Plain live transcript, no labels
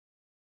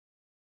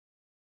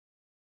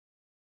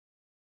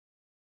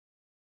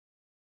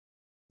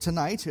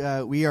Tonight,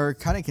 we are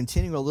kind of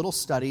continuing a little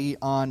study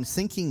on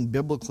thinking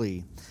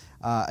biblically.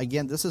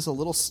 Again, this is a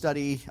little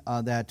study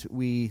that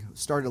we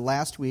started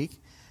last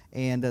week,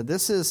 and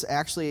this is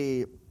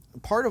actually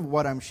part of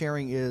what I'm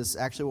sharing is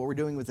actually what we're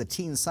doing with the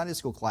teen Sunday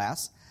school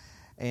class,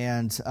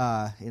 and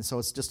so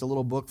it's just a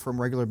little book from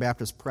Regular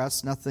Baptist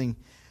Press, nothing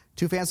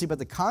too fancy, but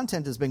the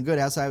content has been good.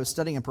 As I was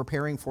studying and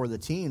preparing for the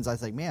teens, I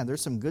was like, man,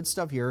 there's some good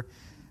stuff here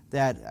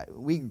that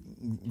we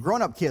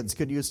grown-up kids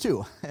could use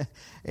too.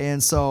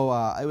 And so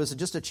it was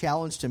just a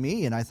challenge to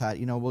me, and I thought,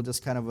 we'll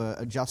just kind of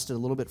adjust it a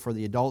little bit for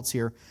the adults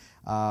here.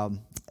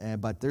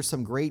 But there's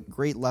some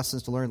great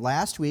lessons to learn.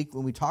 Last week,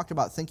 when we talked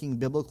about thinking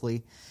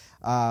biblically,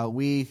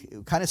 we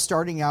kind of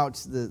starting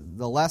out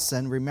the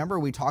lesson, remember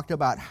we talked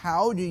about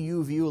how do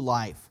you view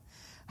life?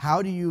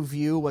 How do you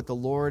view what the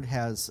Lord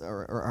has,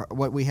 or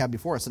what we have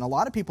before us? And a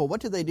lot of people,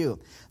 what do?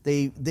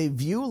 They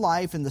view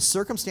life and the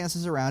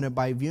circumstances around it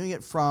by viewing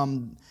it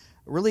from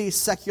really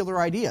secular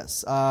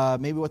ideas.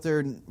 Maybe what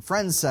their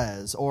friend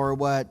says, or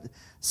what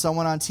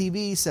someone on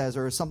TV says,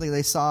 or something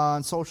they saw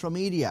on social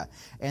media.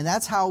 And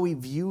that's how we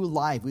view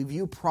life. We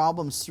view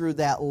problems through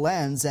that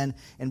lens. And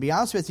to be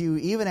honest with you,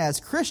 even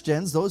as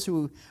Christians, those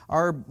who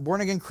are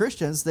born-again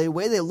Christians, the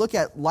way they look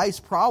at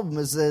life's problem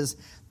is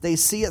they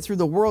see it through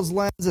the world's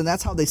lens, and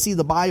that's how they see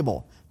the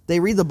Bible. They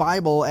read the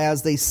Bible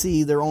as they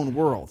see their own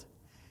world.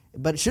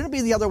 But it shouldn't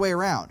be the other way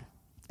around.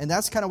 And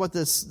that's kind of what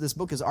this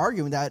book is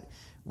arguing, that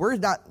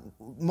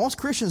most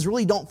Christians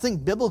really don't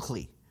think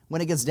biblically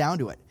when it gets down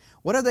to it.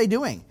 What are they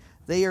doing?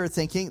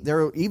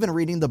 They're even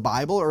reading the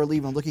Bible or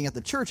even looking at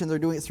the church, and they're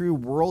doing it through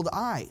world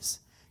eyes.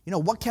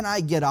 What can I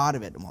get out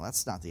of it? Well,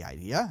 that's not the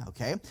idea,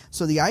 okay?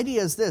 So the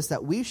idea is this,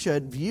 that we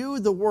should view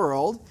the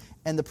world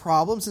and the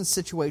problems and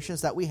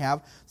situations that we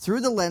have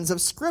through the lens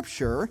of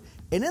Scripture,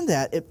 and in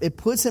that, it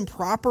puts in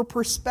proper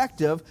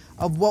perspective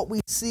of what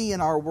we see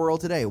in our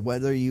world today.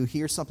 Whether you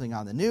hear something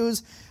on the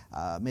news,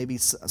 maybe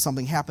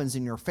something happens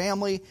in your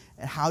family,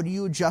 and how do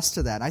you adjust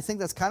to that? And I think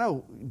that's kind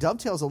of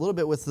dovetails a little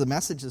bit with the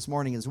message this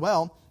morning as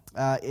well,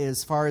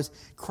 as far as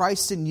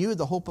Christ in you,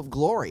 the hope of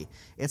glory.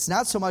 It's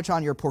not so much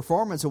on your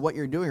performance of what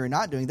you're doing or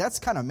not doing. That's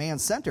kind of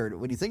man-centered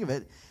when you think of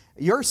it.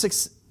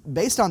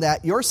 Based on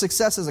that, your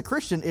success as a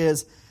Christian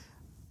is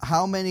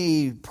how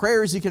many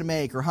prayers you can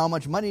make, or how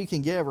much money you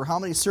can give, or how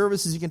many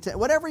services you can take,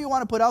 whatever you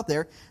want to put out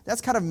there. That's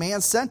kind of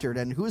man-centered,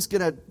 and who's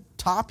going to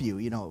top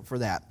you, for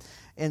that?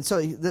 And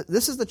so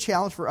this is the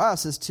challenge for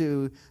us, is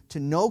to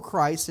know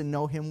Christ and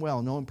know Him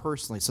well, know Him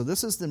personally. So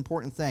this is the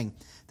important thing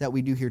that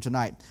we do here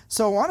tonight.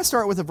 So I want to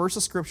start with a verse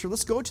of Scripture.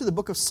 Let's go to the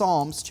book of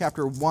Psalms,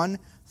 chapter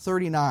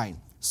 139.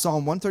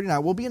 Psalm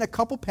 139. We'll be in a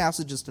couple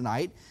passages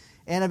tonight,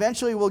 and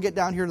eventually we'll get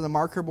down here to the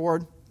marker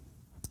board.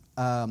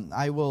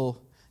 I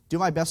will do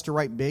my best to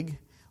write big,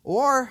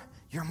 or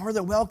you're more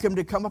than welcome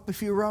to come up a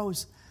few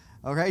rows,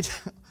 all right?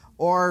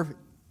 Or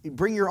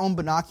bring your own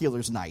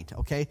binoculars night,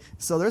 okay?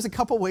 So there's a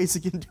couple ways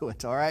you can do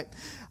it, all right?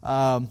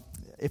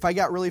 If I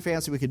got really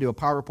fancy, we could do a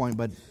PowerPoint,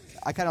 but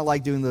I kind of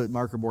like doing the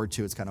marker board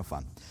too. It's kind of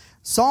fun.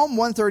 Psalm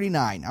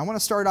 139. I want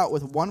to start out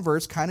with one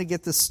verse, kind of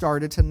get this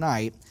started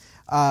tonight.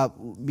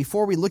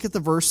 Before we look at the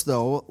verse,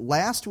 though,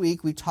 last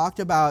week we talked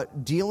about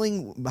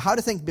how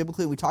to think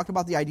biblically. We talked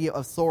about the idea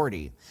of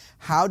authority.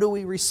 How do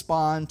we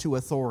respond to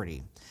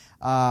authority?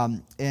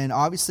 And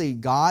obviously,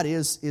 God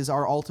is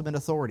our ultimate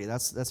authority.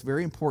 That's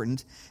very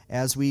important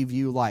as we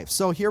view life.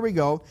 So here we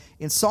go.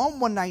 In Psalm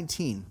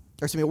 139.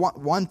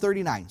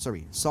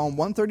 Psalm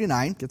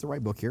 139. Get the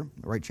right book here,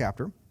 the right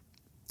chapter.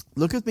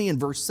 Look with me in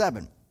verse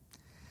 7.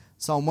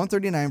 Psalm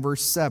 139,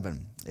 verse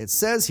 7. It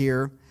says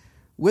here,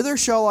 "Whither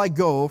shall I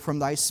go from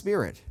thy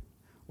spirit?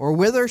 Or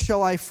whither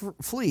shall I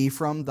flee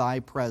from thy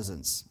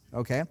presence?"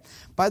 Okay?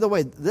 By the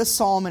way, this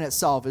psalm in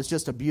itself is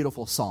just a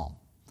beautiful psalm.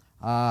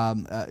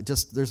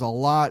 There's a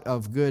lot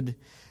of good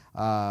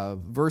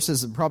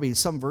verses, and probably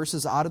some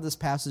verses out of this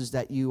passage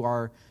that you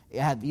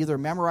have either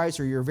memorized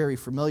or you're very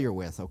familiar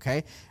with,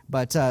 okay?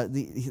 But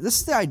this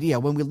is the idea.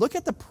 When we look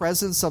at the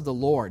presence of the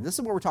Lord, this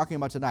is what we're talking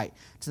about tonight.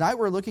 Tonight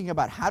we're looking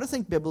about how to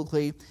think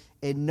biblically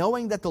and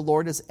knowing that the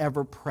Lord is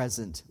ever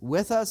present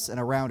with us and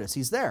around us.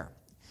 He's there.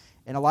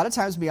 And a lot of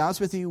times, to be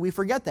honest with you, we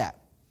forget that,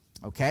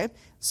 okay?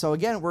 So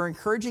again, we're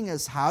encouraging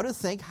us how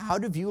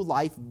to view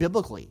life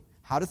biblically,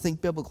 how to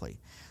think biblically.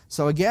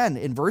 So again,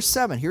 in verse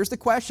 7, here's the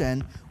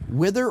question: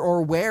 whither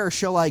or where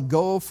shall I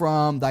go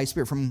from thy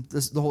spirit, from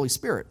the Holy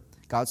Spirit,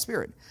 God's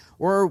Spirit?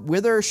 Or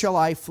whither shall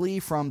I flee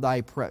from thy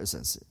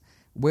presence?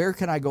 Where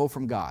can I go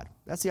from God?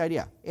 That's the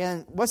idea.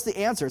 And what's the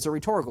answer? It's a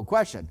rhetorical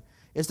question.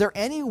 Is there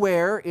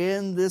anywhere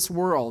in this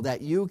world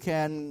that you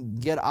can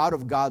get out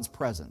of God's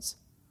presence?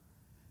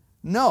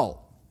 No.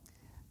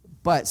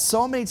 But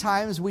so many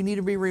times we need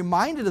to be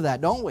reminded of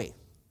that, don't we?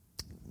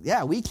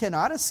 Yeah, we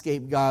cannot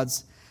escape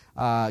God's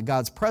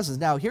presence.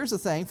 Now, here's the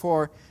thing.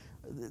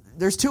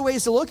 There's two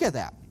ways to look at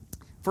that.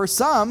 For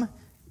some,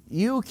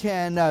 you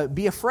can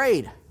be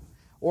afraid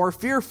or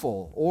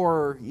fearful,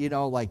 or,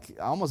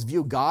 almost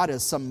view God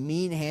as some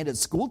mean-handed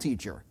school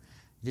teacher.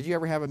 Did you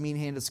ever have a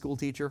mean-handed school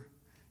teacher?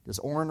 Just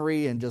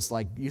ornery and just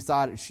like you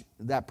thought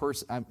that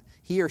person,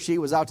 he or she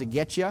was out to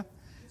get you?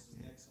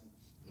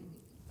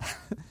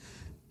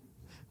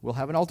 We'll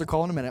have an altar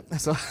call in a minute.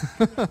 So,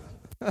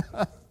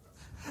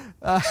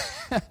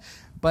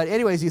 but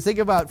anyways, you think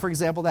about, for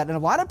example, that, and a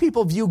lot of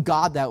people view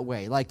God that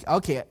way. Like,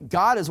 okay,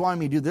 God is wanting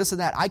me to do this and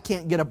that. I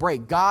can't get a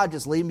break. God,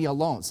 just leave me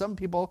alone. Some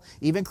people,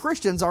 even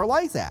Christians, are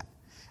like that.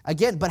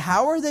 Again, but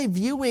how are they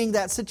viewing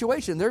that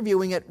situation? They're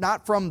viewing it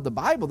not from the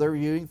Bible. They're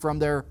viewing from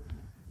their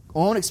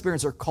own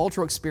experience or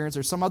cultural experience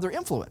or some other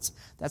influence.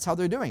 That's how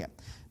they're doing it.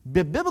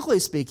 Biblically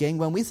speaking,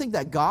 when we think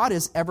that God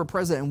is ever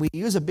present, and we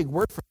use a big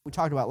word for it, we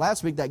talked about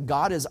last week, that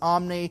God is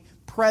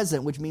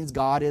omnipresent, which means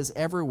God is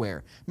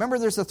everywhere. Remember,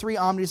 there's the three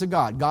omnis of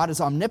God. God is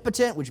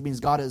omnipotent, which means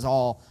God is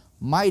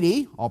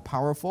almighty,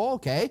 all-powerful,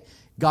 okay?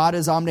 God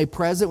is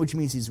omnipresent, which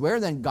means he's where?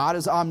 Then God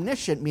is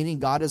omniscient, meaning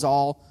God is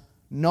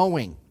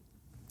all-knowing.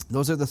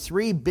 Those are the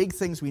three big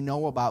things we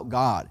know about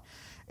God.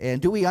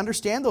 And do we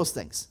understand those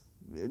things?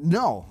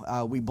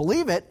 No. We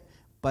believe it,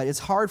 but it's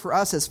hard for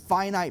us as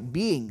finite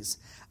beings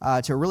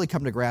to really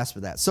come to grasp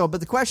with that. So,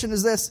 but the question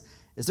is this: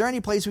 is there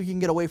any place we can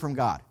get away from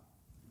God?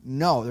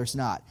 No, there's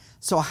not.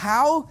 So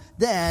how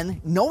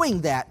then,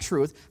 knowing that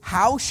truth,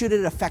 how should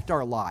it affect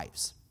our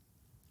lives?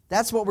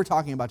 That's what we're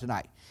talking about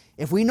tonight.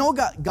 If we know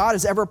God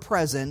is ever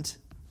present,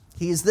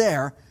 he's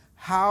there,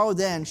 how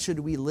then should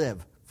we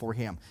live for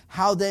him?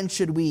 How then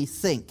should we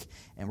think?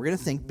 And we're going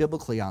to think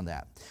biblically on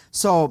that.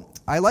 So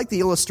I like the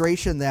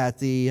illustration that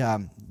the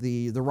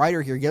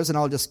writer here gives, and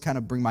I'll just kind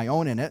of bring my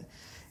own in it.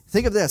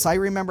 Think of this. I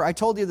remember I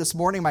told you this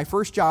morning my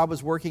first job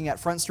was working at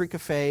Front Street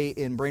Cafe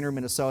in Brainerd,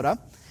 Minnesota.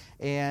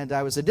 And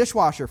I was a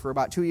dishwasher for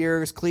about 2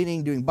 years,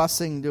 cleaning, doing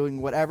busing,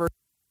 doing whatever,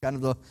 kind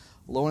of the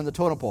low in the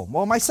totem pole.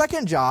 Well, my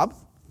second job,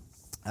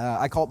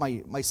 I call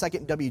it my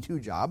second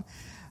W-2 job,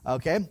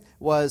 okay,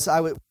 was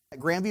I was at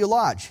Grandview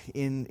Lodge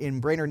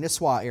in Brainerd,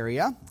 Nisswa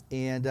area,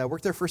 and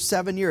worked there for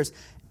 7 years.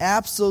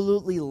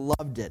 Absolutely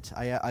loved it.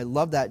 I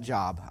loved that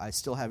job. I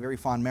still have very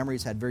fond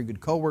memories, had very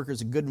good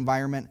coworkers, a good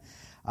environment.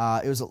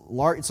 It's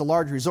a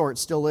large resort,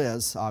 still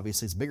is.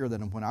 Obviously, it's bigger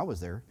than when I was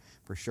there,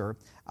 for sure.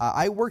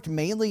 I worked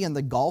mainly in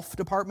the golf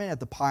department at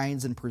the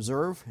Pines and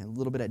Preserve, and a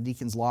little bit at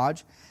Deacon's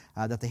Lodge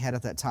that they had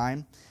at that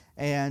time.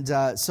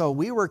 And so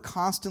we were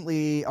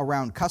constantly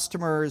around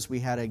customers. We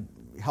had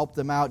to help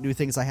them out, do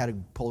things. I had to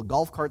pull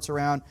golf carts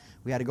around.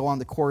 We had to go on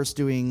the course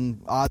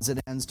doing odds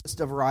and ends, just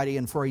a variety.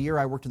 And for a year,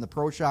 I worked in the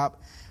pro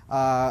shop.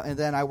 And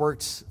then I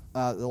worked,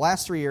 the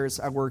last 3 years,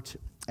 I worked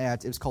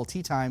it was called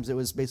Tea Times. It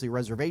was basically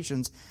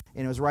reservations,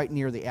 and it was right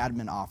near the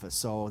admin office.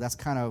 So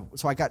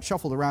so I got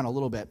shuffled around a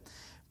little bit.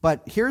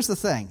 But here's the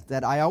thing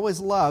that I always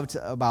loved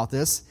about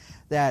this,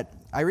 that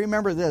I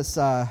remember this,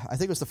 I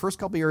think it was the first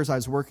couple of years I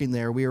was working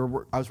there.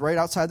 I was right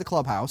outside the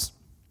clubhouse,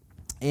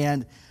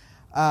 and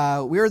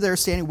we were there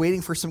standing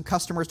waiting for some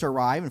customers to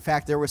arrive. In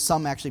fact, there was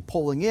some actually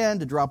pulling in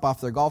to drop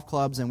off their golf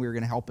clubs, and we were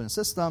going to help and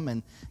assist them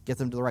and get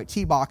them to the right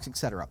tee box,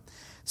 etc.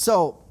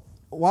 So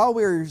while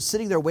we were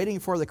sitting there waiting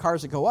for the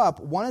cars to go up,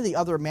 one of the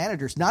other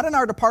managers, not in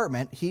our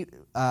department,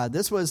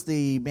 this was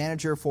the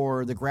manager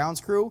for the grounds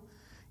crew,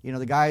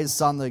 the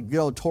guys on the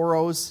good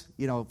Toros,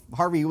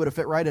 Harvey, you would have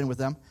fit right in with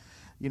them,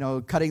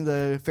 cutting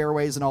the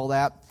fairways and all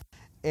that.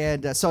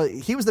 And so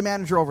he was the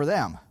manager over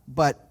them.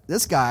 But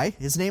this guy,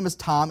 his name is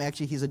Tom.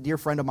 Actually, he's a dear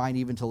friend of mine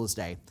even till this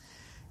day.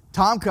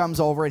 Tom comes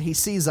over and he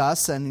sees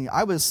us, and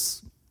I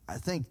was, I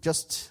think,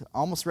 just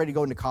almost ready to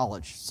go into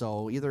college.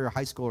 So either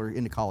high school or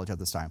into college at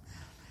this time.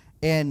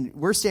 And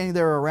we're standing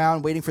there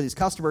around waiting for these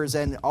customers,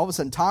 and all of a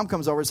sudden Tom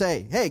comes over and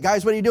says, hey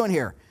guys, what are you doing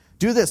here?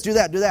 Do this, do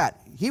that, do that.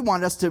 He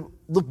wanted us to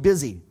look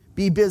busy,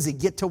 be busy,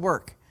 get to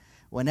work.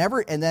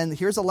 And then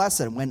here's a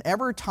lesson.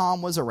 Whenever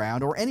Tom was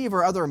around, or any of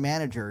our other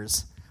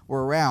managers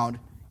were around,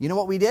 you know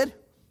what we did?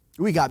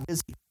 We got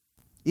busy.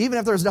 Even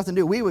if there was nothing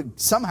to do, we would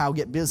somehow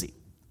get busy.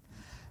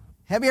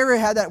 Have you ever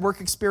had that work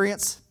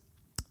experience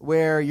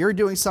where you're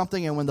doing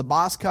something, and when the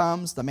boss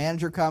comes, the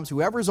manager comes,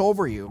 whoever's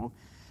over you,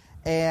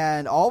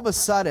 and all of a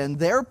sudden,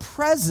 their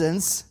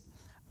presence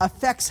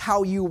affects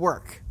how you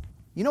work?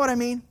 You know what I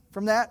mean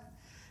from that?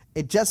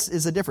 It just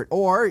is a different.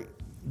 Or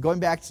going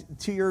back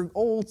to your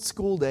old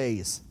school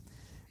days,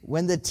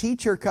 when the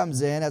teacher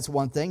comes in, that's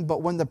one thing.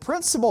 But when the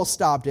principal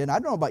stopped in, I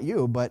don't know about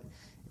you, but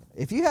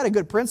if you had a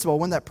good principal,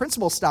 when that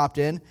principal stopped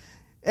in,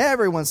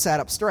 everyone sat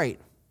up straight.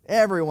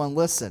 Everyone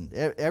listened.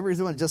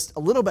 Everyone just a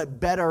little bit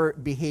better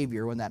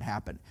behavior when that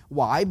happened.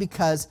 Why?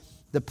 Because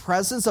the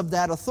presence of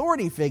that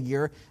authority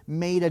figure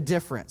made a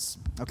difference,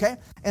 okay?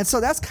 And so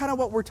that's kind of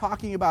what we're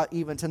talking about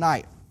even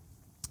tonight,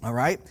 all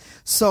right?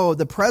 So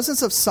the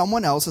presence of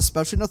someone else,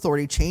 especially an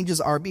authority, changes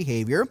our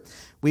behavior.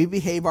 We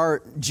behave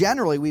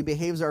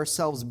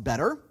ourselves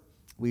better.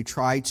 We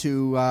try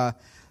to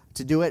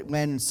do it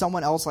when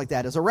someone else like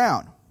that is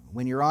around.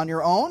 When you're on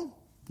your own,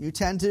 you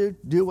tend to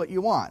do what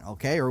you want,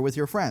 okay, or with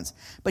your friends.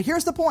 But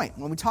here's the point.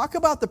 When we talk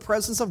about the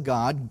presence of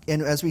God,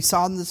 and as we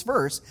saw in this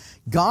verse,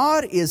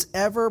 God is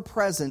ever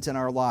present in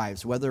our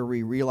lives, whether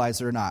we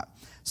realize it or not.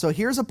 So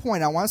here's a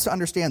point. I want us to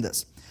understand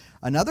this.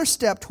 Another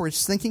step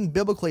towards thinking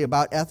biblically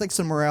about ethics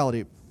and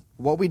morality,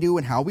 what we do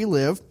and how we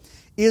live,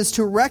 is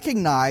to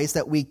recognize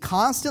that we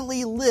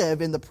constantly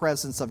live in the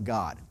presence of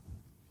God.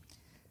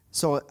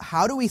 So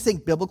how do we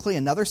think biblically?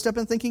 Another step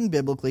in thinking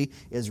biblically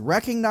is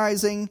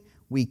recognizing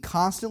we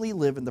constantly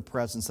live in the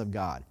presence of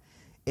God.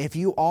 If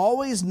you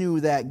always knew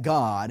that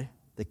God,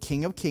 the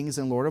King of Kings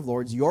and Lord of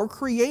Lords, your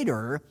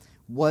Creator,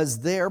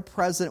 was there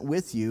present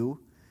with you,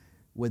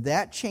 would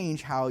that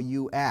change how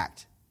you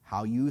act,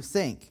 how you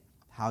think,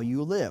 how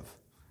you live?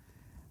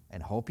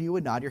 And hope you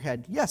would nod your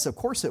head, yes, of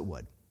course it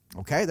would.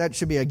 Okay, that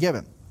should be a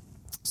given.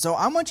 So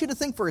I want you to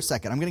think for a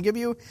second. I'm going to give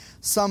you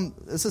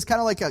this is kind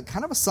of like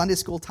a Sunday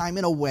school time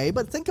in a way,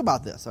 but think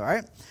about this, all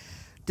right?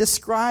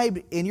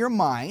 Describe in your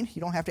mind,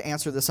 you don't have to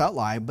answer this out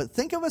loud, but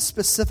think of a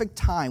specific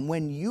time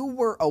when you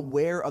were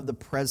aware of the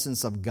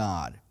presence of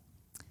God.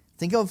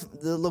 Think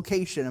of the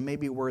location and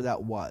maybe where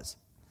that was.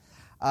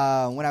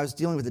 When I was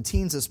dealing with the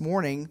teens this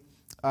morning,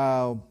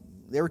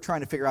 they were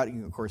trying to figure out,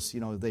 of course,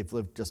 they've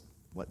lived just,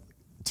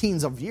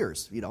 teens of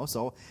years,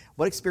 so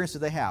what experience do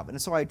they have?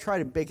 And so I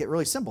try to make it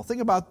really simple.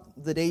 Think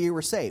about the day you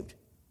were saved.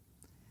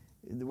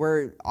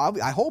 Where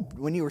I hope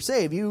when you were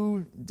saved,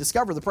 you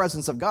discovered the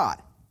presence of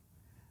God.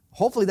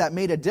 Hopefully that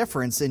made a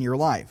difference in your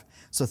life.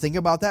 So think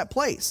about that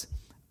place.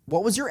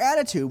 What was your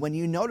attitude when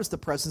you noticed the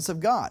presence of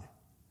God?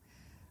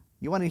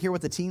 You want to hear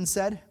what the teen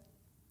said?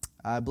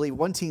 I believe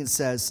one teen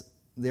says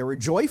they were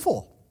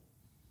joyful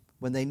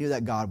when they knew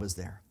that God was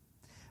there.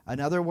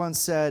 Another one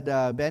said,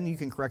 Ben, you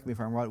can correct me if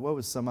I'm wrong. What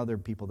was some other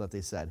people that they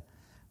said?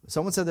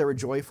 Someone said they were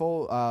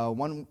joyful. I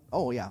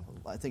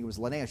think it was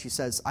Linnea. She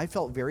says, I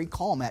felt very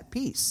calm, at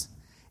peace.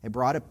 It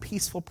brought a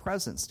peaceful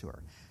presence to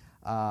her.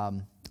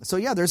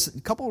 There's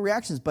a couple of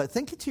reactions, but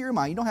think it to your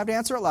mind. You don't have to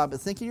answer it loud,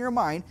 but think in your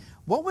mind,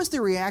 what was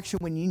the reaction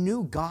when you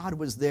knew God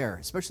was there,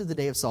 especially the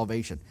day of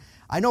salvation?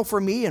 I know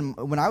for me, and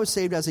when I was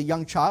saved as a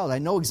young child, I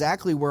know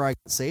exactly where I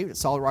got saved, at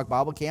Solid Rock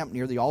Bible Camp,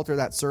 near the altar of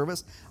that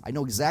service. I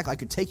know exactly. I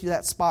could take you to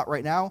that spot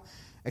right now,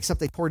 except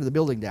they tore the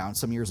building down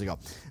some years ago.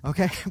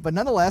 Okay? But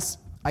nonetheless,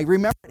 I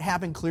remember it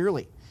happened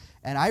clearly.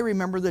 And I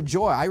remember the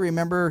joy. I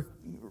remember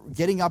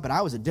getting up, and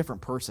I was a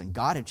different person.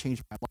 God had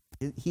changed my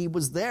life. He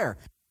was there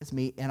with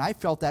me, and I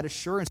felt that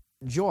assurance,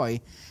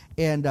 joy,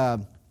 and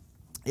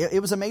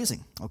it was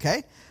amazing.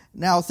 Okay?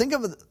 Now,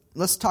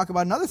 let's talk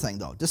about another thing,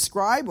 though.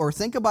 Describe or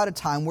think about a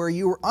time where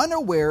you were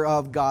unaware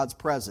of God's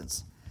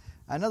presence.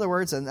 In other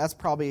words, and that's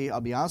probably,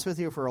 I'll be honest with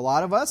you, for a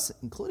lot of us,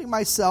 including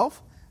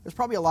myself, there's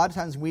probably a lot of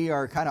times we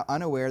are kind of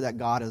unaware that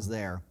God is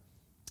there.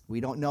 We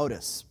don't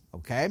notice,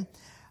 okay?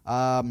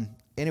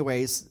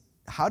 Anyways,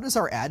 how does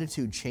our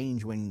attitude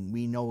change when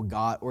we know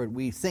God or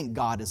we think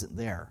God isn't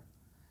there?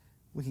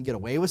 We can get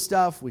away with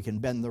stuff. We can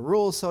bend the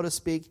rules, so to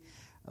speak.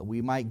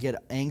 We might get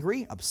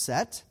angry,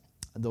 upset.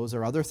 Those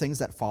are other things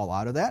that fall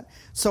out of that.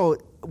 So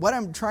what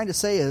I'm trying to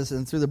say is,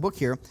 and through the book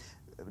here,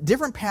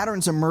 different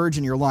patterns emerge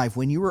in your life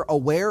when you are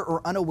aware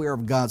or unaware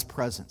of God's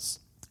presence.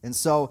 And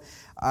so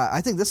I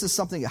think this is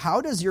something,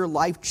 how does your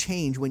life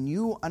change when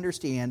you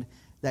understand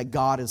that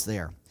God is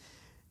there?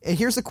 And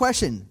here's the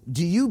question.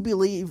 Do you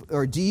believe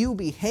or do you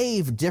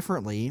behave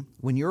differently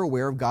when you're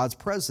aware of God's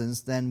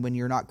presence than when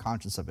you're not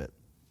conscious of it?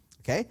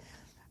 Okay?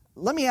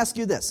 Let me ask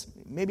you this.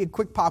 Maybe a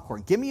quick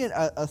popcorn. Give me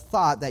a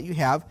thought that you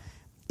have.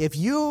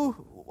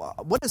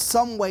 What is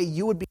some way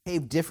you would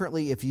behave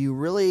differently if you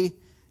really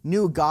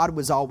knew God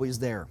was always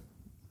there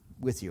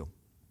with you?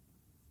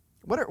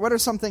 What are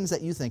some things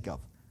that you think of?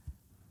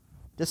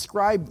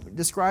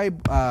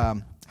 Describe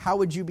how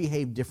would you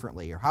behave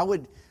differently, or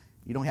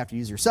you don't have to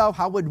use yourself,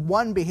 how would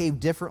one behave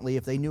differently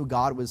if they knew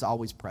God was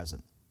always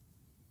present?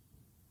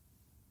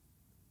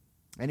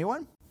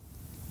 Anyone?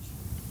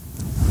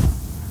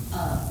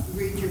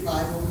 Read your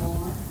Bible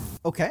more.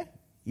 Okay.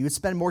 You would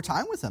spend more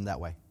time with Him that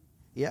way.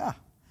 Yeah,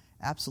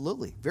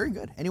 absolutely. Very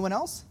good. Anyone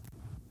else?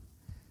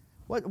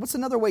 What's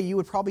another way you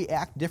would probably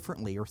act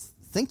differently or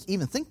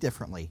think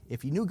differently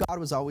if you knew God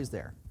was always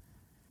there?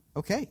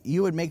 Okay.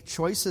 You would make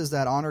choices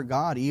that honor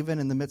God even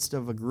in the midst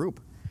of a group.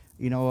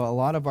 A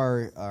lot of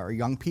our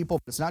young people,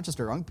 it's not just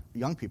our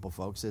young people,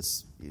 folks,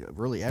 it's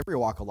really every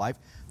walk of life.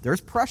 There's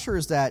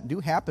pressures that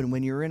do happen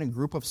when you're in a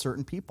group of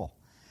certain people.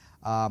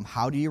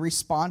 How do you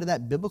respond to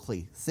that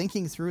biblically?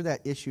 Thinking through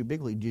that issue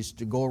biblically, just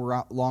to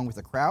go along with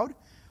the crowd?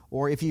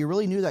 Or if you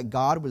really knew that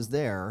God was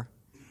there,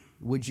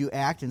 would you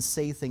act and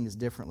say things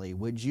differently?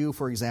 Would you,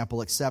 for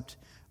example, accept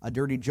a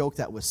dirty joke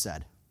that was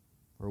said?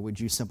 Or would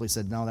you simply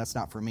say, no, that's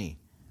not for me?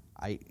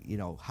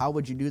 How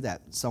would you do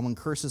that? Someone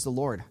curses the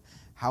Lord.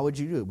 How would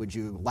you do it? Would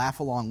you laugh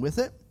along with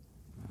it?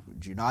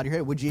 Would you nod your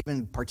head? Would you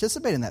even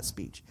participate in that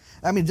speech?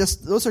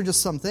 Those are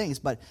just some things,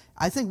 but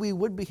I think we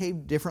would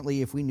behave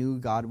differently if we knew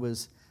God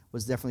was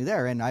definitely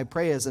there. And I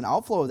pray as an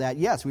outflow of that,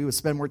 yes, we would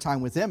spend more time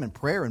with Him in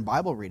prayer and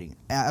Bible reading.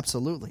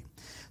 Absolutely.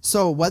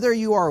 So whether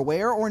you are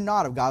aware or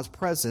not of God's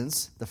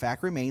presence, the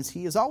fact remains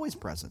He is always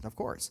present, of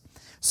course.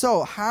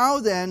 So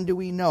how then do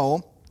we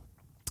know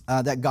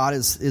that God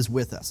is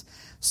with us?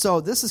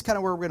 So this is kind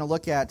of where we're going to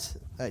look at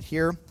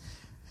here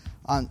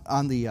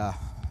on the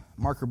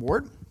marker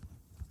board.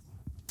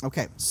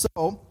 Okay,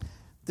 so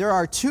there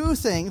are two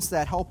things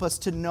that help us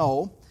to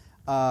know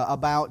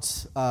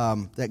about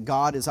that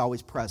God is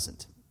always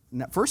present.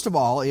 Now, first of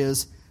all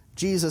is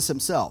Jesus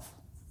Himself.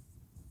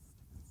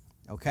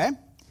 Okay?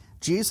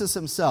 Jesus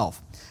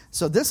himself.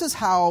 So this is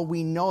how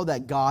we know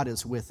that God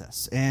is with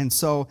us. And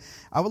so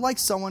I would like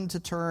someone to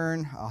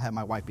turn, I'll have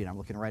my wife beat, I'm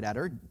looking right at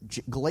her,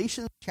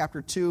 Galatians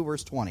chapter 2,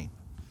 verse 20.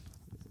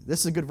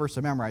 This is a good verse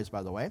to memorize,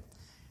 by the way.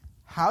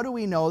 How do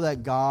we know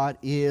that God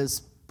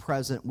is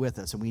present with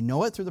us? And we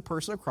know it through the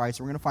person of Christ.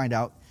 We're going to find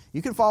out.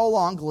 You can follow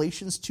along,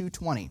 Galatians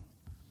 2:20.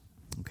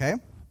 Okay?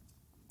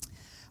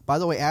 By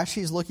the way, as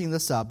she's looking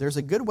this up, there's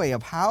a good way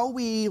of how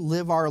we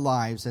live our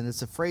lives, and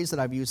it's a phrase that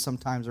I've used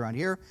sometimes around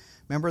here.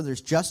 Remember,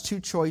 there's just two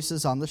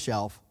choices on the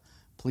shelf,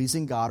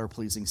 pleasing God or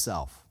pleasing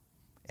self.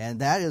 And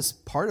that is,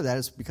 part of that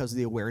is because of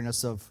the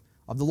awareness of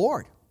the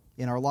Lord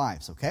in our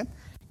lives, okay?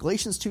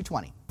 Galatians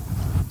 2:20.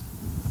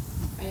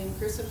 I am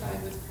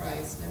crucified with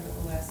Christ,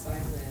 nevertheless I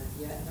live,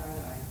 yet not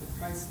I, but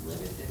Christ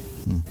liveth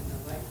in me, and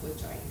the life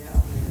which I now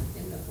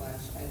live in the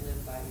flesh I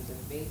live by the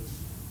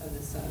faith of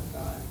the Son of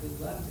God, who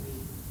loved me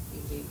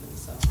and gave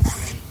himself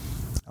for me.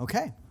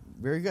 Okay,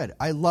 very good.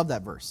 I love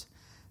that verse.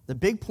 The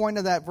big point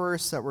of that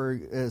verse that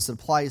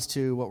applies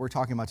to what we're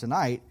talking about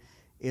tonight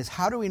is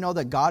how do we know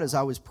that God is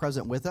always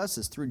present with us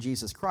is through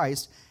Jesus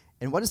Christ.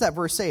 And what does that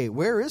verse say?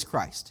 Where is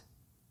Christ?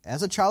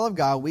 As a child of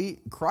God,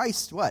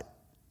 Christ, what?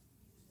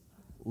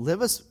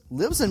 Lives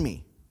in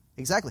me.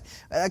 Exactly.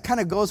 That kind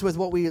of goes with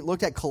what we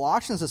looked at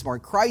Colossians this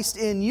morning. Christ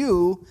in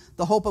you,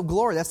 the hope of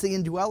glory. That's the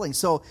indwelling.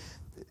 So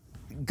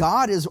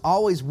God is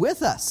always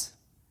with us.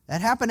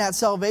 That happened at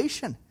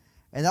salvation.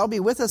 And that'll be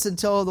with us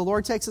until the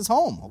Lord takes us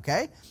home,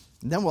 okay?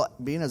 And then we'll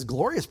be in his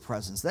glorious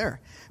presence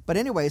there. But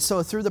anyway,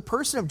 so through the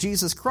person of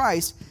Jesus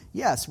Christ,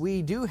 yes,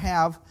 we do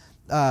have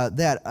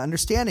that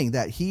understanding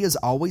that he is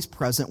always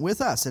present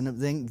with us. And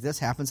then this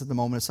happens at the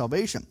moment of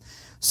salvation.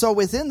 So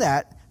within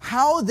that,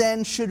 how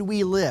then should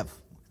we live?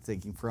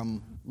 Thinking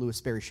from Louis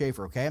Sperry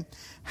Schaefer, okay?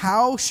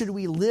 How should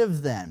we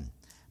live then?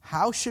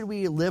 How should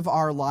we live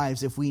our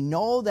lives if we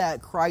know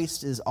that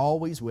Christ is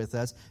always with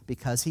us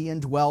because he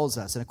indwells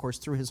us? And of course,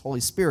 through his Holy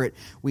Spirit,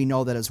 we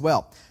know that as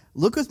well.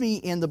 Look with me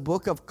in the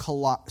book of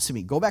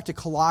go back to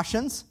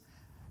Colossians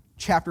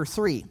chapter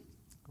 3.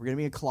 We're going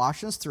to be in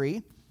Colossians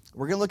 3.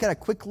 We're going to look at a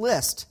quick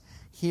list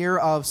here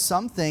of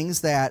some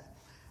things that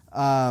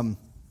that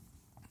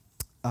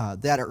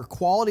are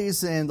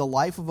qualities in the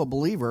life of a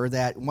believer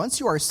that once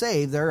you are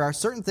saved, there are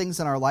certain things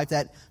in our life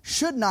that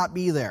should not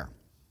be there.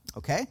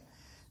 Okay?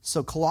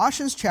 So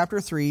Colossians chapter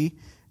 3,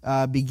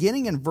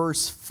 beginning in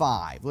verse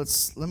 5.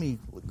 Let me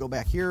go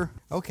back here.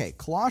 Okay,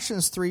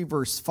 Colossians 3,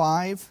 verse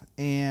 5.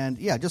 And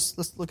yeah,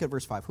 let's look at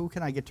verse 5. Who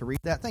can I get to read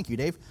that? Thank you,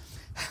 Dave.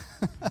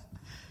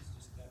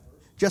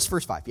 Just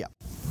verse 5, yeah.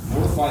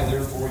 Mortify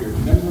therefore your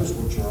members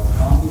which are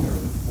upon the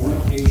earth,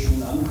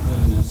 fornication,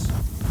 uncleanness,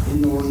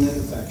 inordinate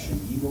affection,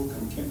 evil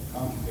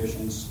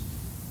concupiscence,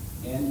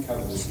 and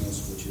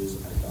covetousness, which is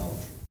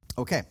idolatry.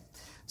 Okay,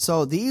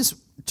 so these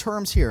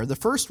terms here, the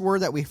first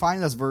word that we find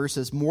in this verse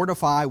is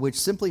mortify, which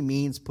simply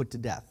means put to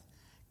death.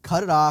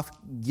 Cut it off,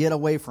 get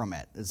away from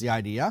it, is the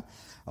idea.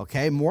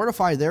 Okay,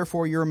 mortify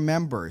therefore your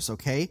members,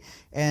 okay?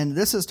 And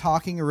this is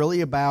talking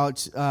really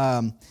about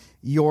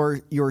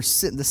your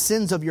sin, the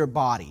sins of your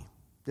body.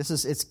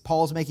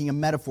 Paul's making a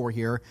metaphor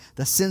here.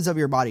 The sins of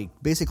your body.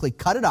 Basically,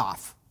 cut it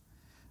off.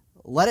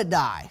 Let it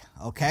die,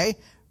 okay?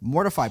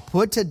 Mortify,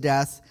 put to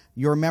death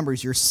your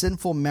members, your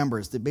sinful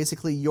members,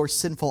 basically your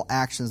sinful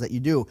actions that you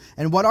do.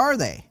 And what are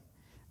they?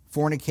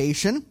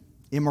 Fornication,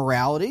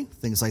 immorality,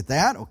 things like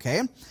that,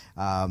 okay?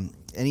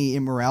 Any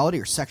immorality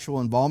or sexual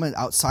involvement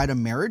outside of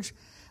marriage.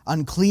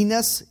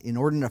 Uncleanness,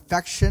 inordinate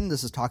affection.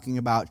 This is talking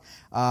about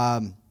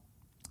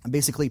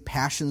basically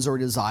passions or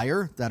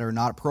desire that are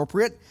not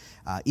appropriate.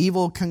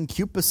 Evil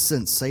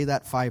concupiscence, say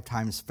that 5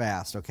 times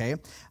fast, okay?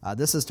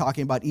 This is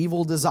talking about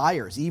evil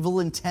desires, evil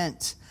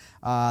intent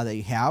that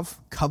you have.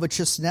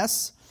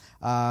 Covetousness,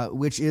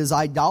 which is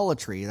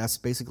idolatry. That's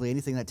basically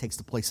anything that takes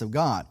the place of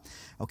God.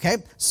 Okay,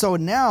 so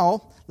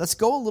now let's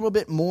go a little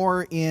bit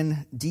more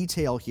in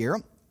detail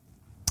here.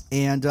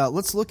 And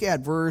let's look at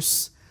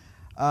verse...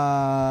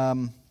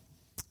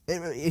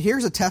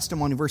 here's a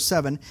testimony, verse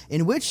 7,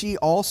 in which ye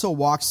also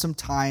walked some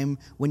time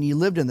when ye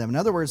lived in them. In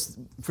other words,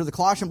 for the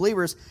Colossian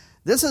believers,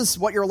 this is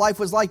what your life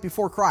was like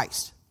before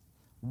Christ.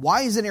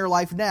 Why is it in your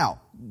life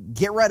now?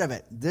 Get rid of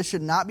it. This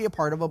should not be a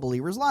part of a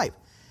believer's life.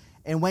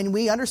 And when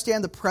we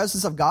understand the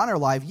presence of God in our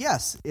life,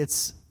 yes,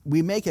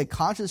 we make a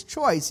conscious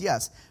choice,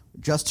 yes.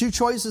 Just 2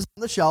 choices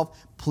on the shelf,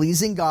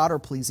 pleasing God or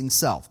pleasing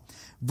self.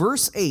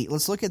 Verse 8,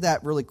 let's look at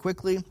that really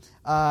quickly.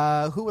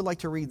 Who would like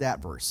to read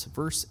that verse?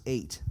 Verse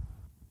 8.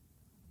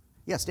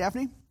 Yes,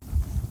 Daphne? And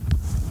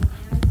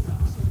you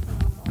also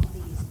put off all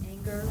these: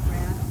 anger,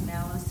 wrath,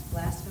 malice,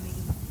 blasphemy,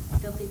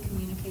 filthy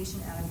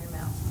communication out of your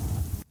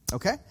mouth.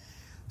 Okay.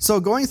 So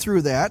going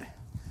through that,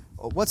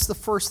 what's the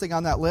first thing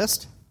on that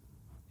list?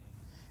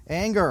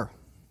 Anger.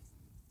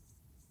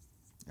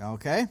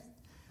 Okay.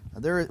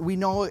 We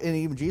know, and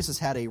even Jesus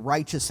had a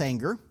righteous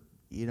anger.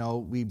 You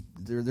know,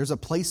 there's a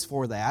place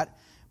for that.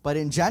 But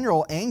in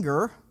general,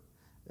 anger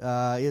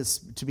is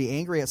to be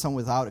angry at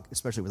someone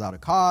especially without a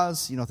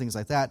cause, things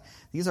like that.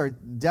 These are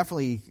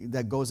definitely,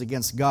 that goes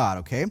against God,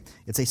 okay?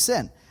 It's a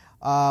sin.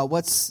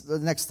 What's the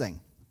next thing?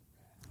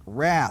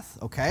 Wrath,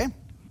 okay?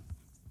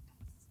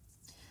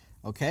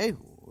 Okay,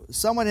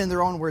 someone in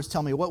their own words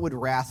tell me, what would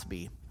wrath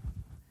be?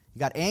 You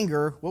got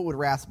anger, what would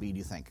wrath be, do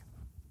you think?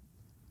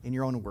 In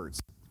your own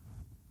words.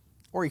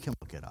 Or you can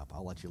look it up.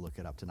 I'll let you look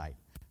it up tonight.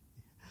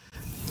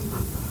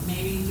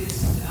 Maybe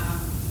just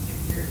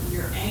if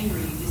you're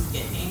angry, you just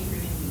get angry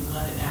and you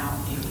let it out.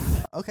 Maybe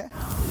Okay.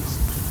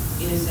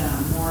 Is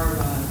more of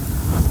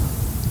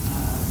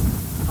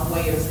a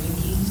way of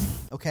thinking.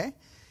 Okay.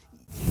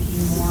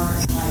 Thinking more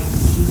like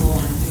evil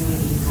and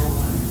doing evil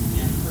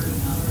and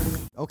hurting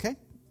others. Okay.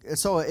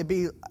 So it'd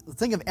be,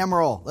 think of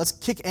emerald. Let's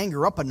kick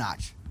anger up a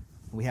notch.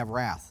 We have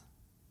wrath.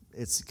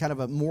 It's kind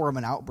of more of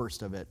an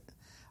outburst of it.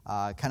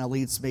 Kind of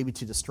leads maybe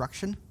to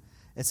destruction.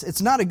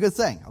 It's not a good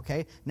thing,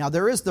 okay? Now,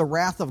 there is the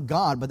wrath of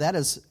God, but that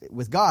is,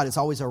 with God, it's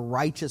always a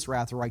righteous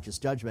wrath, a righteous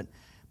judgment.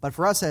 But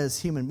for us as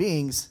human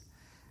beings,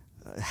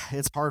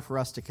 it's hard for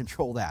us to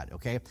control that,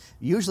 okay?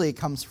 Usually it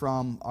comes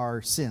from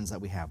our sins that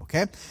we have,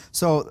 okay?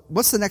 So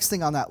what's the next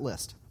thing on that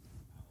list?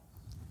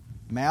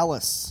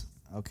 Malice,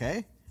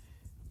 okay?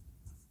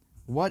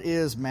 What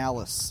is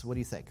malice? What do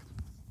you think?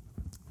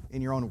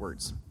 In your own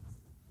words.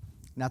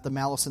 Not the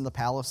malice in the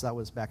palace, that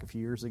was back a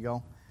few years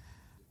ago.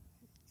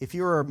 If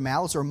you're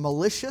malice or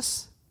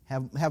malicious,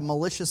 have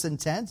malicious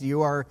intent,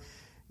 you're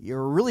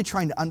really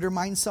trying to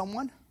undermine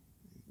someone,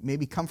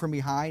 maybe come from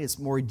behind, it's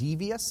more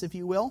devious, if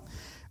you will.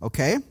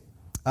 Okay.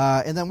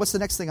 And then what's the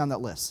next thing on that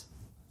list?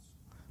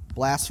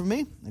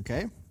 Blasphemy.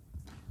 Okay.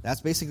 That's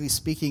basically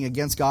speaking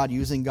against God,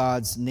 using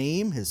God's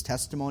name, his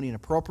testimony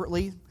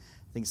inappropriately,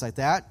 things like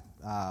that.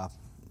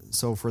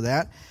 So for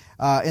that.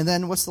 And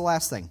then what's the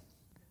last thing?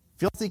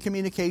 Filthy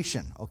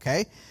communication.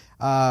 Okay.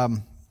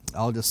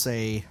 I'll just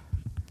say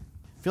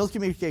filthy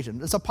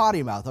communication. It's a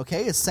potty mouth.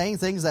 Okay. It's saying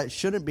things that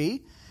shouldn't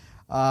be.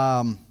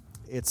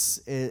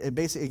 It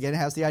basically, again,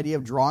 has the idea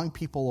of drawing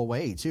people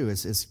away, too.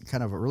 It's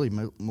kind of really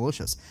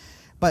malicious.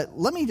 But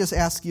let me just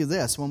ask you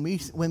this. When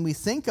we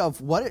think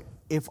of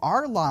if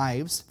our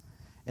lives,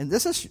 and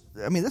this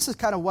is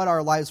kind of what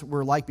our lives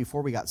were like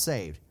before we got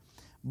saved.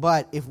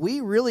 But if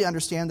we really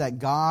understand that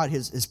God,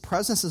 his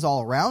presence is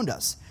all around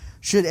us,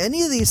 should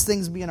any of these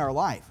things be in our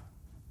life?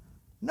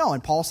 No.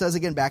 And Paul says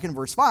again back in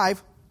verse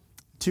 5,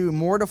 to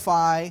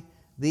mortify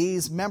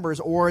these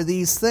members or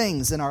these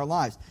things in our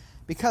lives.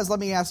 Because let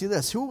me ask you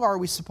this, who are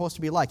we supposed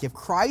to be like? If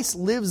Christ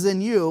lives in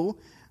you,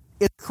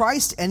 is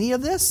Christ any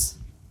of this?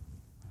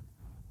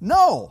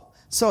 No.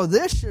 So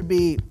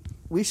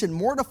we should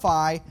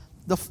mortify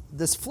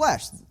this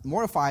flesh,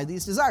 mortify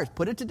these desires,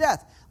 put it to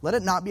death. Let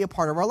it not be a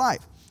part of our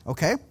life.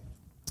 Okay?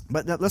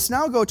 But let's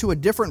now go to a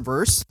different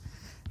verse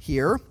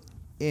here.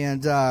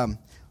 And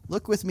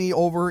look with me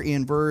over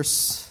in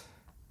verse,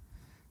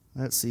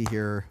 let's see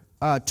here,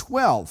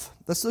 12.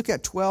 Let's look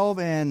at 12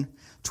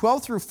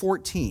 through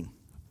 14.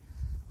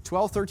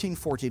 12, 13,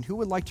 14. Who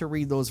would like to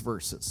read those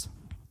verses?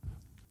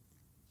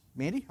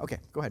 Mandy? Okay,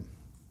 go ahead.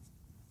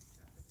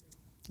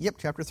 Yep,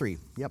 chapter 3.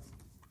 Yep.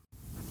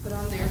 Put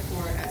on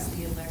therefore as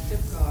the elect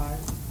of God,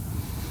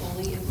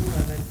 holy and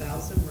beloved,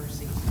 vows of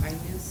mercy,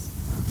 kindness,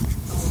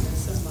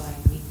 humbleness of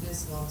mind,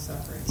 meekness,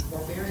 long-suffering,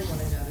 forbearing one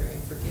another,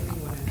 and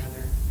forgiving one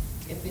another.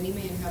 If any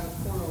man have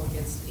a quarrel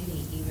against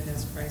any, even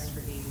as Christ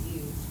forgave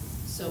you,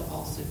 so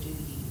also do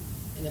ye.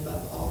 And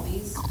above all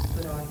these,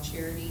 put on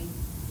charity,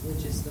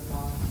 which is the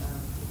bond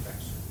of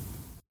perfection.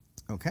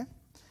 Okay.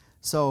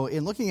 So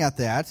in looking at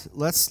that,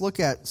 let's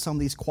look at some of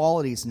these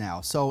qualities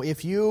now. So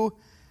if you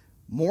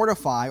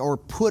mortify or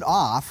put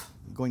off,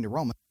 going to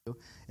Romans,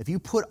 if you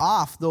put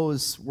off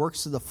those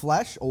works of the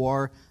flesh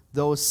or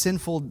those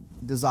sinful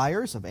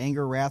desires of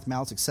anger, wrath,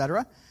 malice,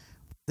 etc.,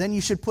 then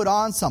you should put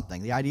on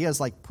something. The idea is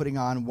like putting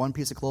on one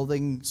piece of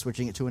clothing,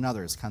 switching it to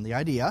another is kind of the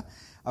idea.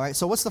 All right,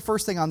 so what's the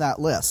first thing on that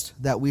list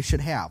that we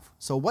should have?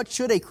 So what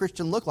should a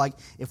Christian look like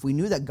if we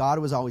knew that God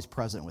was always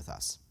present with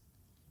us?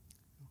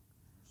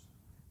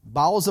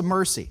 Bowels of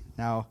mercy.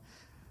 Now,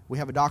 we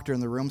have a doctor in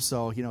the room,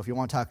 so if you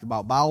want to talk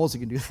about bowels, you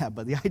can do that.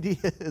 But the idea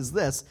is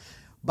this.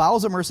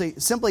 Bowels of mercy,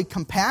 simply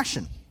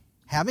compassion.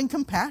 Having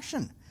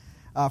compassion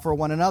for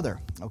one another,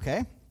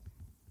 okay?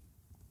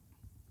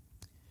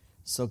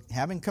 So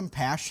having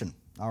compassion,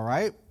 all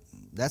right?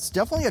 That's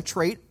definitely a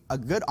trait, a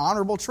good,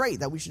 honorable trait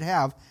that we should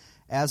have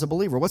as a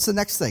believer. What's the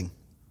next thing?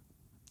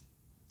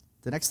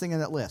 The next thing in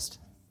that list.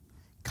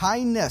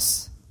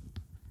 Kindness.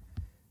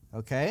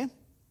 Okay?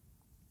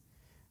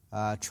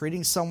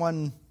 Treating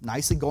someone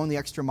nicely, going the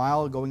extra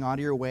mile, going out of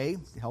your way,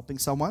 helping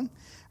someone.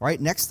 All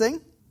right, next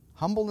thing.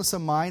 Humbleness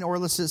of mind, or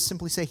let's just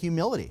simply say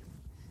humility.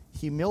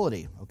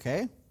 Humility,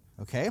 okay?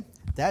 Okay?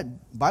 That,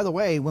 by the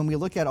way, when we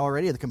look at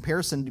already the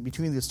comparison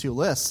between these two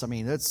lists,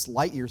 it's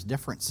light years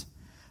difference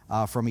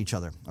from each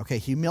other. Okay,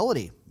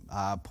 humility.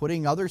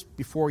 Putting others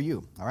before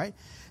you, all right?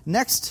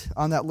 Next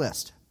on that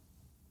list,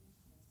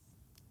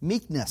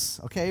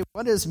 meekness, okay?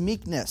 What is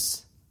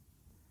meekness?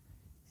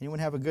 Anyone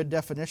have a good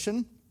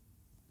definition?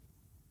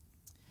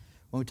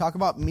 When we talk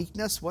about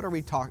meekness, what do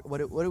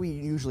we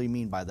usually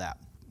mean by that?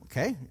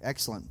 Okay,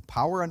 excellent.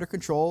 Power under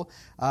control.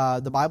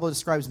 The Bible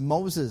describes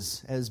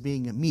Moses as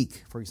being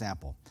meek, for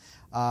example.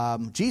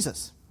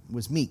 Jesus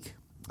was meek.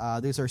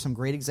 These are some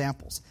great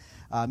examples.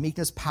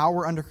 Meekness,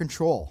 power under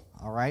control,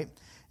 all right,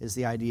 is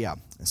the idea.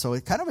 So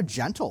it's kind of a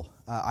gentle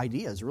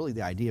idea is really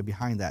the idea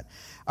behind that.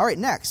 All right,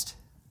 next.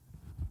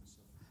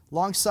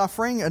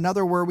 Long-suffering,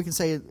 another word we can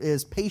say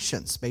is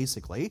patience,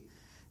 basically.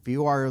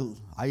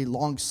 I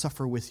long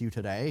suffer with you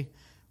today,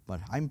 but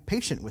I'm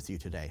patient with you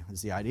today,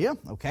 is the idea,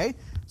 okay?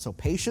 So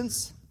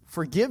patience,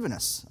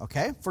 forgiveness,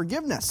 okay?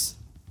 Forgiveness,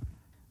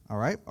 all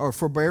right? Or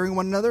forbearing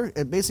one another,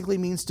 it basically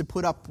means to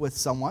put up with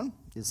someone,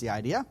 is the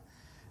idea.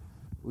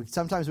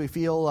 Sometimes we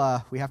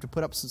feel we have to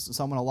put up with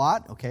someone a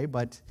lot, okay?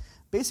 But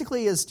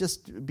basically is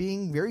just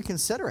being very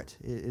considerate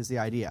is the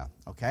idea,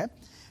 okay?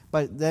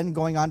 But then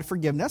going on to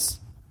forgiveness,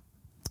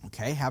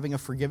 okay? Having a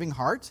forgiving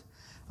heart.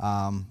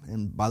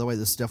 And by the way,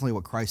 this is definitely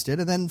what Christ did.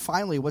 And then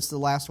finally, what's the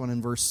last one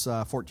in verse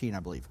 14, I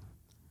believe?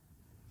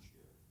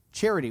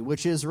 Charity,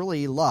 which is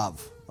really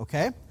love,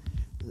 okay?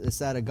 It's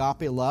that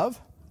agape love.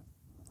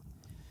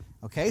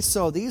 Okay,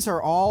 so these are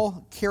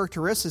all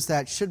characteristics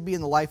that should be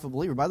in the life of a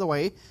believer. By the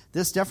way,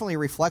 this definitely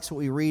reflects what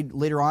we read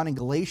later on in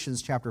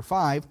Galatians chapter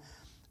 5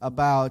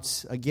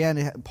 about,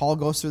 again, Paul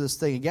goes through this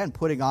thing again,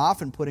 putting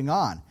off and putting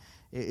on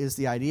is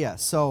the idea.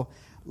 So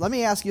let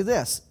me ask you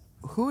this.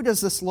 Who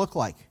does this look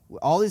like?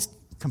 All these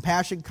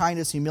compassion,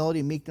 kindness,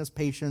 humility, meekness,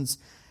 patience,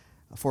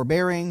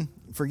 forbearing,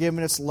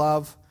 forgiveness,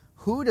 love.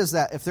 Who does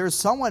that? If there's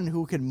someone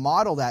who could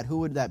model that, who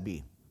would that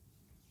be?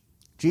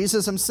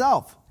 Jesus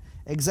himself.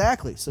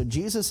 Exactly. So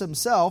Jesus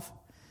himself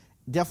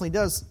definitely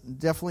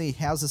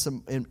has this.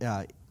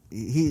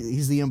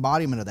 He's the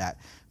embodiment of that.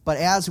 But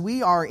as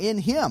we are in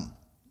him,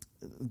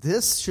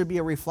 this should be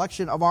a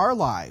reflection of our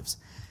lives.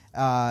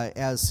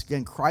 As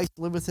again, Christ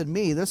liveth in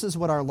me. This is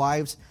what our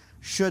lives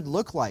should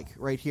look like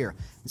right here.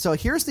 So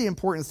here's the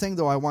important thing,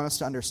 though, I want us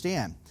to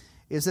understand,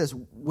 is this: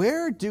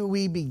 where do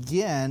we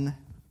begin?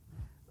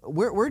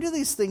 Where do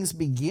these things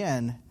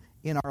begin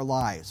in our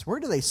lives? Where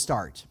do they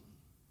start?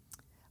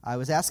 I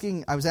was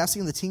asking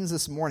the teens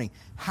this morning,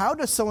 how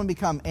does someone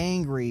become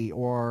angry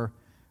or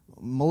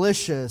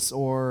malicious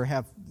or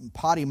have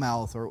potty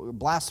mouth or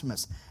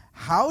blasphemous?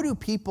 How do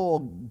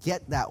people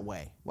get that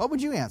way? What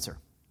would you answer?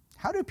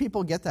 How do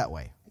people get that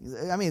way?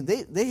 I mean,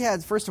 they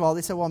had, first of all,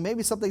 they said, well,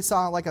 maybe something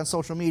saw like on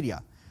social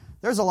media.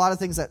 There's a lot of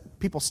things that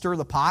people stir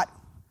the pot.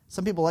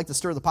 Some people like to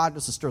stir the pot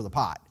just to stir the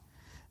pot,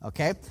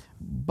 okay?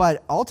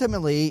 But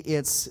ultimately,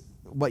 it's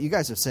what you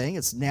guys are saying.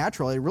 It's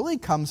natural. It really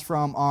comes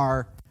from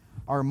our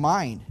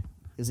mind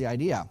is the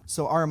idea.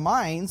 So our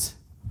minds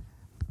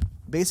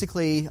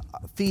basically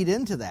feed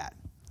into that.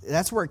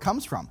 That's where it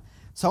comes from.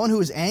 Someone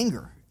who is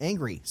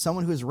angry,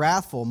 someone who is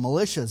wrathful,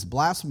 malicious,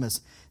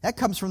 blasphemous, that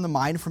comes from the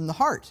mind, from the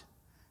heart.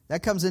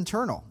 That comes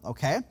internal,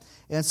 okay?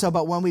 And so,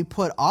 but when we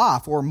put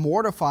off or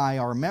mortify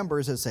our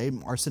members, as say,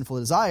 our sinful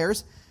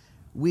desires,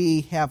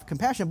 we have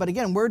compassion. But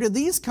again, where do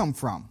these come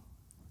from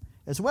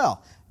as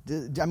well?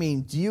 Do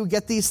you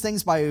get these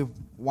things by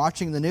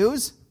watching the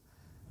news?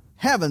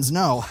 Heavens,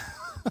 no.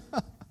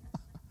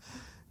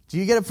 Do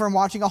you get it from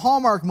watching a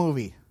Hallmark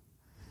movie?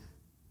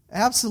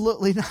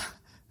 Absolutely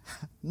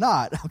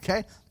not,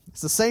 okay?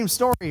 It's the same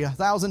story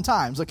 1,000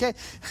 times, okay?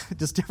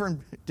 Just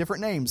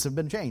different names have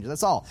been changed,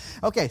 that's all.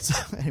 Okay, so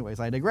anyways,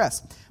 I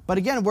digress. But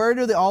again, where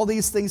do all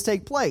these things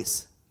take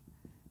place?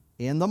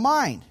 In the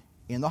mind,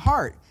 in the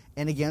heart.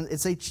 And again,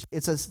 it's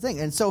a thing.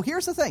 And so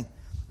here's the thing.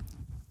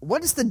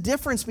 What is the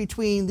difference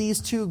between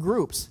these two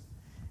groups?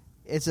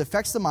 It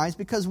affects the minds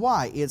because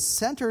why? It's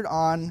centered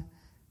on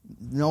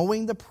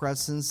knowing the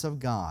presence of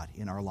God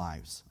in our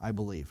lives, I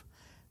believe.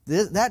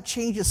 That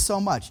changes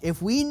so much.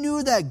 If we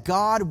knew that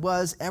God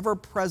was ever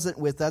present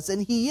with us,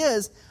 and he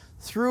is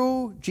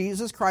through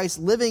Jesus Christ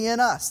living in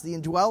us, the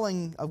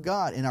indwelling of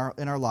God in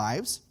our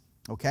lives,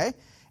 okay?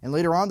 And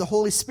later on, the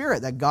Holy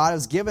Spirit that God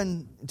has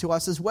given to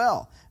us as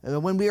well.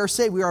 When we are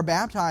saved, we are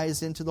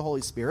baptized into the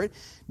Holy Spirit.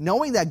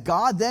 Knowing that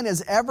God then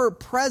is ever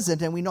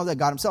present, and we know that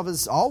God himself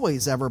is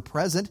always ever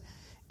present,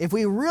 if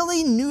we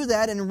really knew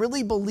that and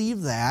really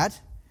believed that,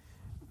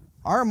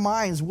 our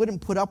minds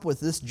wouldn't put up with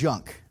this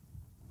junk.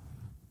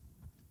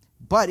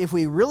 But if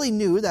we really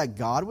knew that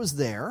God was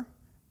there,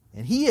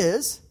 and he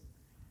is,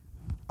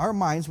 our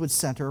minds would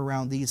center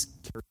around these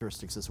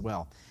characteristics as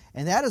well.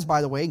 And that is,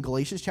 by the way, in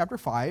Galatians chapter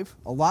 5,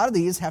 a lot of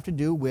these have to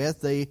do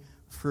with the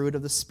fruit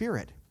of the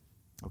Spirit.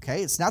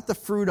 Okay? It's not the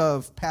fruit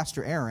of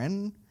Pastor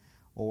Aaron,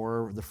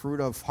 or the fruit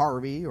of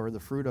Harvey, or the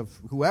fruit of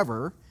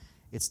whoever.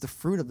 It's the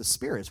fruit of the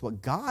Spirit. It's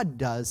what God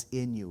does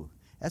in you.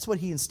 That's what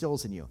he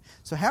instills in you.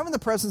 So having the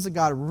presence of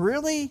God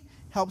really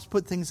helps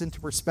put things into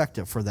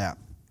perspective for that.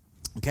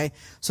 Okay?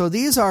 So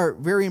these are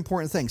very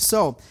important things.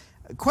 So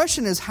the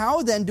question is,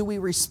 how then do we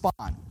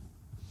respond?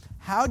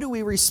 How do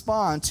we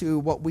respond to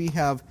what we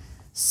have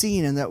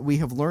seen and that we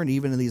have learned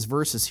even in these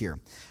verses here?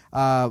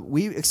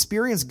 We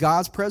experience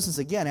God's presence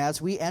again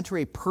as we enter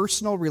a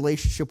personal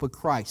relationship with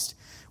Christ.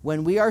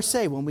 When we are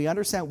saved, when we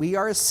understand we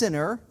are a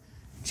sinner,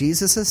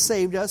 Jesus has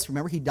saved us.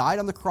 Remember, he died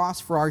on the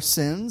cross for our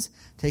sins,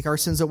 take our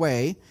sins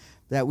away.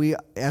 That we,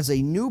 as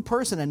a new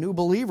person, a new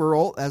believer,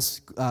 as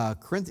 2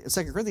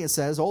 Corinthians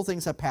says, old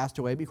things have passed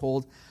away.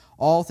 Behold,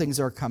 all things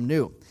are come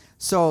new.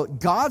 So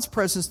God's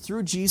presence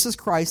through Jesus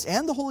Christ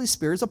and the Holy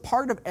Spirit is a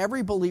part of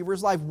every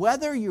believer's life,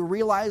 whether you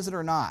realize it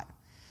or not.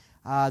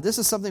 This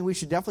is something we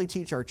should definitely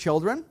teach our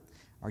children,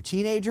 our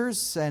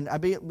teenagers, and I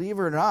believe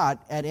it or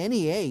not, at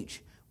any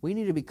age, we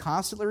need to be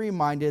constantly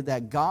reminded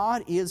that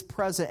God is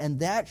present, and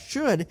that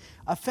should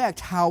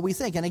affect how we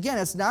think. And again,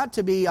 it's not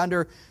to be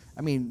under,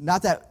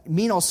 not that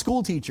mean old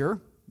school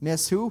teacher,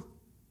 Miss who?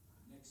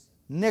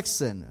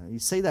 Nixon. You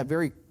say that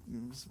very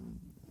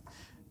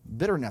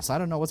bitterness. I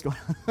don't know what's going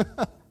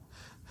on.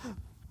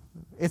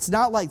 It's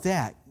not like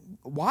that.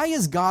 Why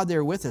is God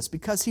there with us?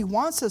 Because he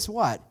wants us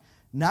what?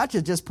 Not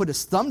to just put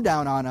his thumb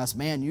down on us,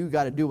 man, you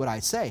got to do what I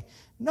say.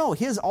 No,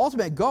 his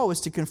ultimate goal is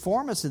to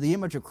conform us to the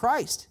image of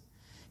Christ.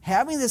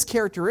 Having this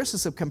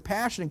characteristics of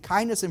compassion and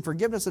kindness and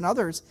forgiveness in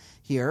others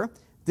here,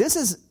 this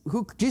is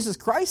who Jesus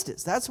Christ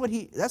is. That's what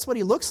he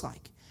looks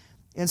like.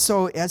 And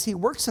so as he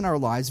works in our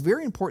lives,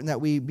 very important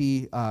that we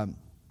be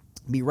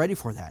ready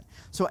for that.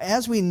 So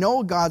as we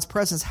know God's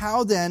presence,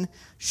 how then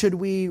should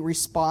we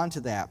respond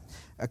to that?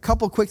 A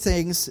couple quick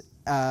things.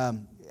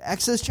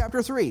 Exodus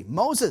chapter 3,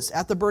 Moses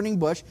at the burning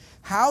bush.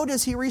 How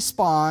does he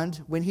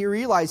respond when he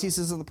realizes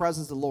he's in the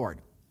presence of the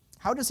Lord?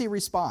 How does he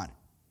respond?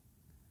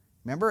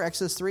 Remember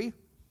Exodus 3?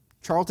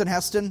 Charlton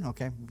Heston,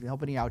 okay,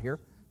 helping you out here.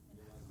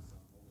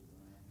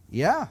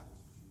 Yeah,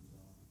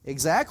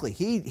 exactly.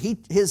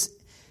 His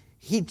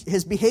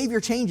behavior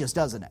changes,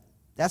 doesn't it?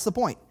 That's the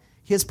point.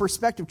 His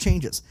perspective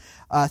changes.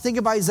 Think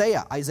of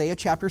Isaiah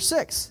chapter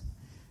 6.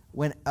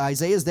 When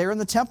Isaiah is there in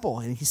the temple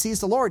and he sees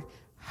the Lord,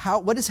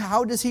 how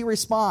does he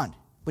respond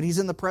when he's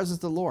in the presence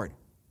of the Lord?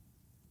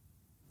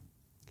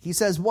 He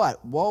says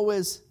what? Woe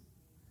is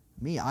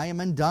me, I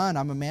am undone.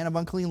 I'm a man of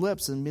unclean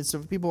lips in the midst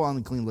of people on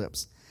unclean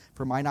lips.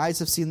 For mine eyes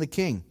have seen the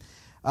King.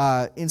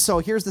 And so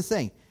here's the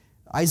thing.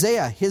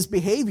 Isaiah, his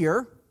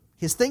behavior,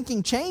 his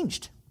thinking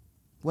changed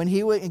when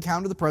he would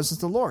encounter the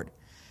presence of the Lord.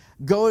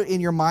 Go in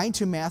your mind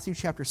to Matthew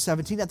chapter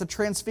 17 at the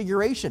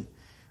Transfiguration,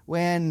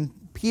 when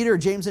Peter,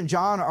 James, and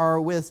John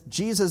are with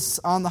Jesus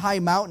on the high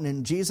mountain,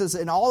 and Jesus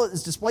and all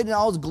is displayed in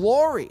all his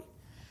glory.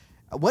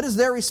 What is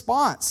their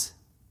response?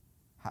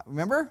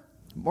 Remember?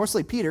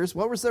 Mostly Peter's.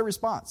 What was their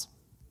response?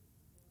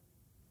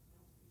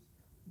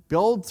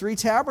 Build 3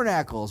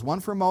 tabernacles, one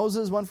for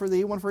Moses, one for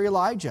thee, one for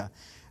Elijah.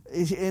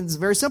 It's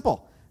very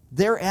simple.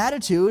 Their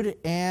attitude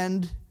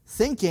and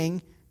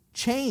thinking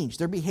changed.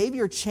 Their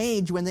behavior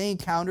changed when they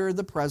encountered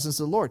the presence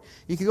of the Lord.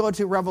 You can go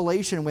to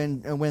Revelation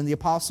when the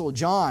Apostle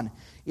John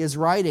is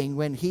writing,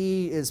 when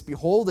he is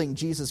beholding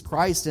Jesus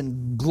Christ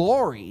in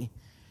glory.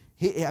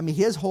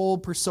 His whole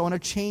persona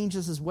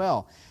changes as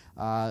well.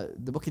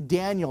 The book of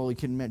Daniel, you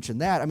can mention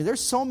that.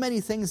 There's so many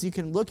things you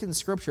can look in the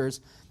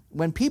Scriptures.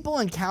 When people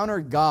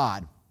encounter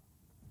God,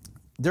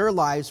 their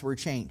lives were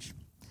changed.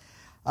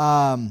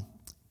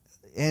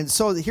 And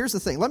so here's the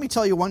thing. Let me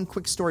tell you one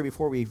quick story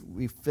before we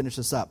finish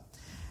this up.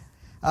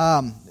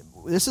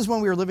 This is when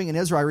we were living in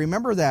Israel. I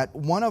remember that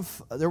we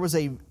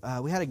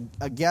had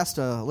a guest,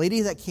 a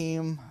lady that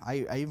came.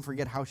 I even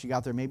forget how she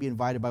got there. Maybe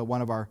invited by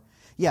one of our,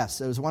 yes,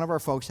 it was one of our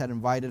folks had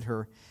invited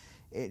her.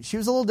 She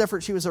was a little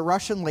different. She was a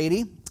Russian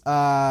lady,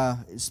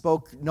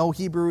 spoke no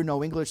Hebrew,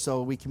 no English,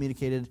 so we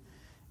communicated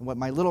in what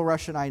my little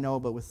Russian I know,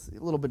 but with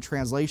a little bit of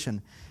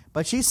translation.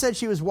 But she said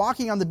she was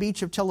walking on the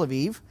beach of Tel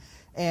Aviv,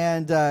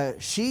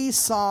 and she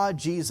saw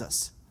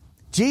Jesus.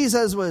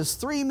 Jesus was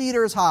 3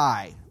 meters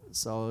high.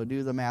 So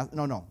do the math.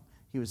 No.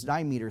 He was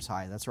 9 meters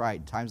high. That's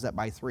right. Times that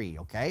by 3,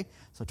 okay?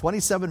 So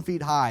 27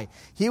 feet high.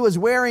 He was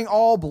wearing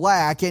all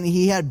black, and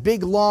he had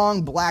big,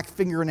 long, black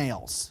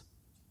fingernails.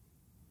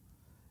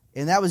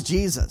 And that was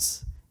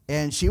Jesus.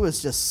 And she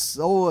was just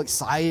so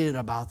excited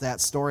about that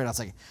story. And I was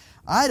like,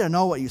 I don't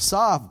know what you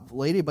saw,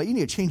 lady, but you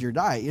need to change your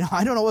diet.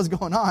 I don't know what's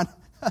going on.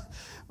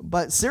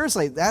 But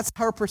seriously, that's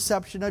her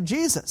perception of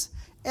Jesus.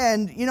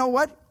 And you know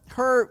what?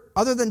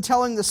 Other than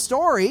telling this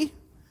story,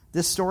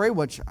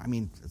 which,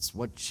 it's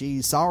what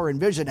she saw or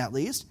envisioned at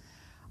least,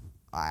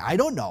 I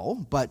don't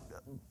know, but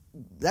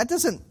that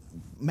doesn't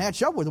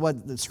match up with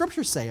what the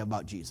Scriptures say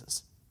about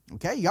Jesus.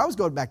 Okay? You always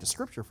go back to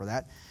Scripture for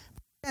that.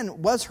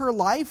 And was her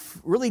life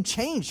really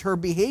changed? Her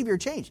behavior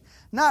changed?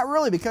 Not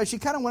really, because she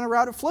kind of went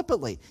around it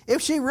flippantly.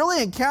 If she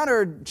really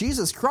encountered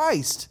Jesus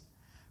Christ,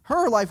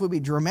 her life would be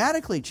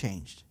dramatically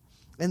changed.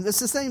 And it's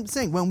the same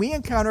thing. When we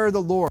encounter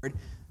the Lord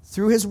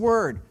through His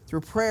Word,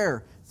 through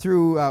prayer,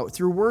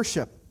 through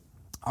worship,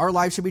 our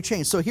lives should be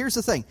changed. So here's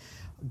the thing.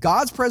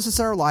 God's presence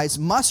in our lives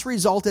must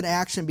result in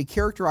action, be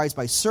characterized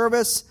by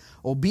service,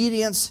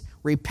 obedience,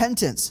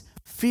 repentance,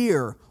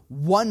 fear,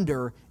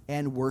 wonder,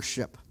 and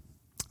worship.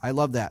 I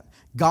love that.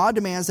 God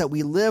demands that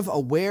we live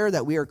aware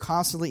that we are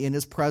constantly in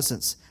His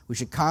presence. We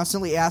should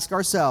constantly ask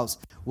ourselves,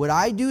 would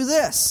I do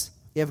this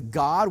if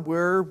God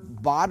were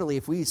bodily,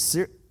 if we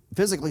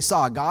physically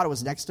saw God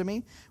was next to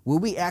me?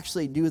 Would we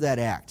actually do that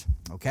act?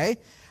 Okay?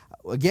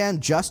 Again,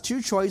 just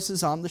 2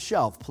 choices on the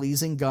shelf,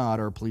 pleasing God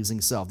or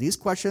pleasing self. These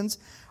questions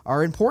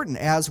are important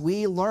as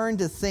we learn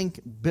to think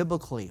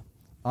biblically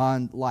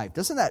on life.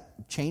 Doesn't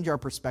that change our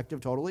perspective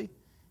totally?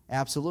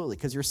 Absolutely,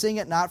 because you're seeing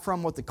it not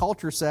from what the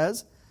culture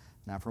says,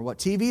 not from what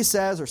TV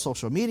says or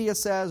social media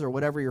says or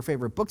whatever your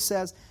favorite book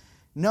says.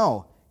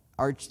 No,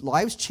 our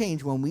lives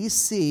change when we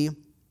see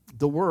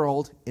the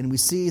world and we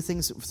see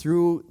things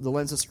through the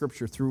lens of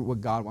Scripture, through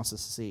what God wants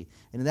us to see.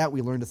 And in that,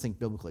 we learn to think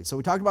biblically. So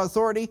we talked about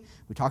authority,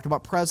 we talked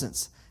about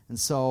presence. And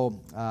so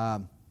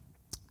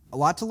a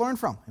lot to learn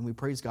from, and we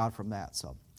praise God from that. So